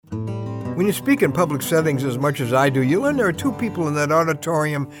When you speak in public settings as much as I do, you learn there are two people in that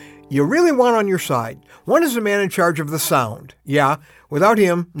auditorium you really want on your side. One is the man in charge of the sound. Yeah, without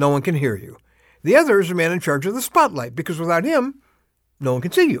him, no one can hear you. The other is the man in charge of the spotlight, because without him, no one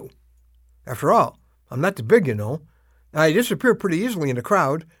can see you. After all, I'm not too big, you know. I disappear pretty easily in a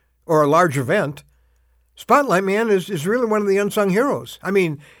crowd or a large event. Spotlight man is really one of the unsung heroes. I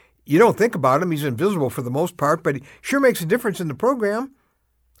mean, you don't think about him. He's invisible for the most part, but he sure makes a difference in the program,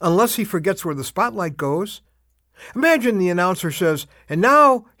 unless he forgets where the spotlight goes. Imagine the announcer says, "And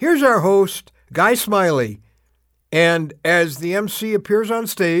now, here's our host, Guy Smiley." And as the MC appears on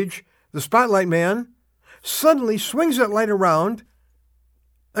stage, the spotlight man suddenly swings that light around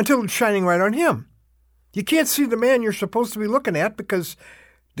until it's shining right on him. You can't see the man you're supposed to be looking at because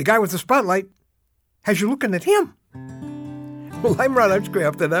the guy with the spotlight has you looking at him. Well, I'm Ron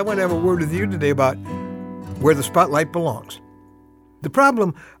Hutchcraft, and I want to have a word with you today about where the spotlight belongs. The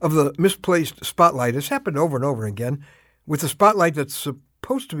problem of the misplaced spotlight has happened over and over again with the spotlight that's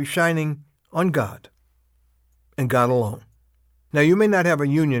supposed to be shining on God and God alone. Now, you may not have a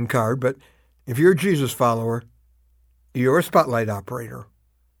union card, but if you're a Jesus follower, you're a spotlight operator.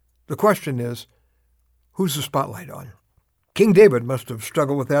 The question is, who's the spotlight on? King David must have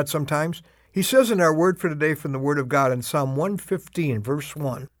struggled with that sometimes. He says in our word for today from the Word of God in Psalm 115, verse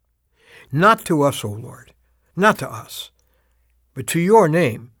 1, "Not to us, O Lord, not to us, but to your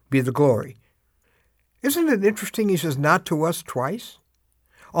name be the glory." Isn't it interesting he says "not to us" twice?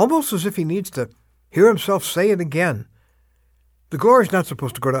 Almost as if he needs to hear himself say it again. The glory's not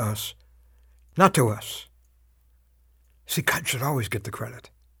supposed to go to us, not to us. See, God should always get the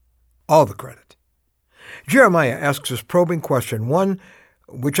credit, all the credit. Jeremiah asks this probing question, one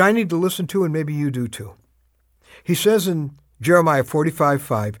which I need to listen to and maybe you do too. He says in Jeremiah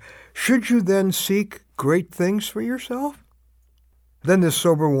 45:5, "Should you then seek great things for yourself?" Then this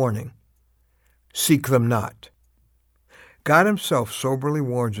sober warning, "Seek them not." God himself soberly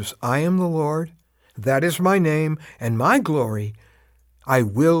warns us, "I am the Lord, that is my name, and my glory I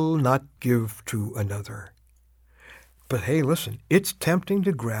will not give to another." But hey, listen, it's tempting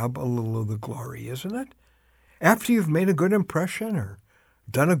to grab a little of the glory, isn't it? After you've made a good impression or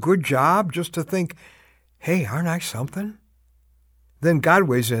done a good job, just to think, hey, aren't I something? Then God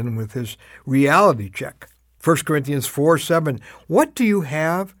weighs in with his reality check. 1 Corinthians 4:7, "What do you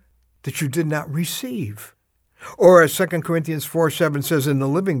have that you did not receive?" Or as 2 Corinthians 4:7 says in the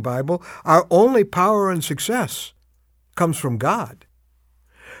Living Bible, "Our only power and success comes from God."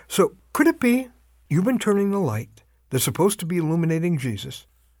 So could it be you've been turning the light that's supposed to be illuminating Jesus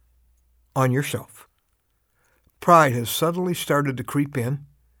on yourself? Pride has subtly started to creep in.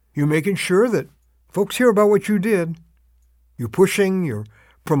 You're making sure that folks hear about what you did. You're pushing, you're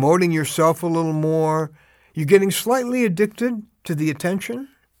promoting yourself a little more. You're getting slightly addicted to the attention,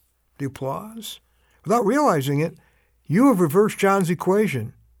 the applause. Without realizing it, you have reversed John's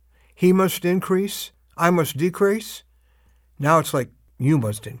equation. He must increase, I must decrease. Now it's like you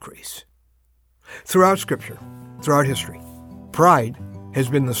must increase. Throughout Scripture, throughout history, pride has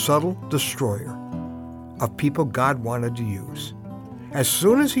been the subtle destroyer of people God wanted to use. As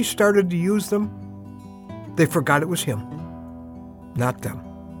soon as he started to use them, they forgot it was him, not them.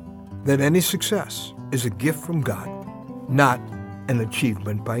 That any success is a gift from God, not an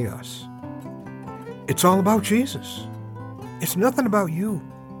achievement by us. It's all about Jesus. It's nothing about you.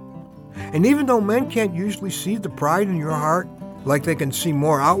 And even though men can't usually see the pride in your heart like they can see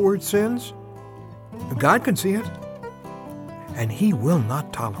more outward sins, God can see it, and he will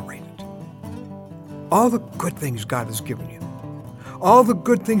not tolerate it. All the good things God has given you, all the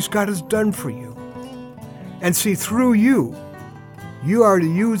good things God has done for you, and see, through you, you are to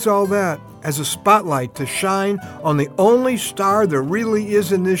use all that as a spotlight to shine on the only star there really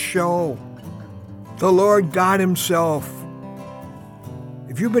is in this show, the Lord God himself.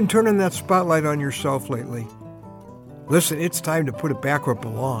 If you've been turning that spotlight on yourself lately, listen, it's time to put it back where it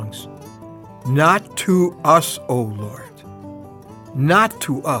belongs. Not to us, O Lord, not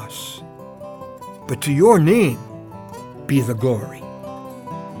to us, but to your name be the glory.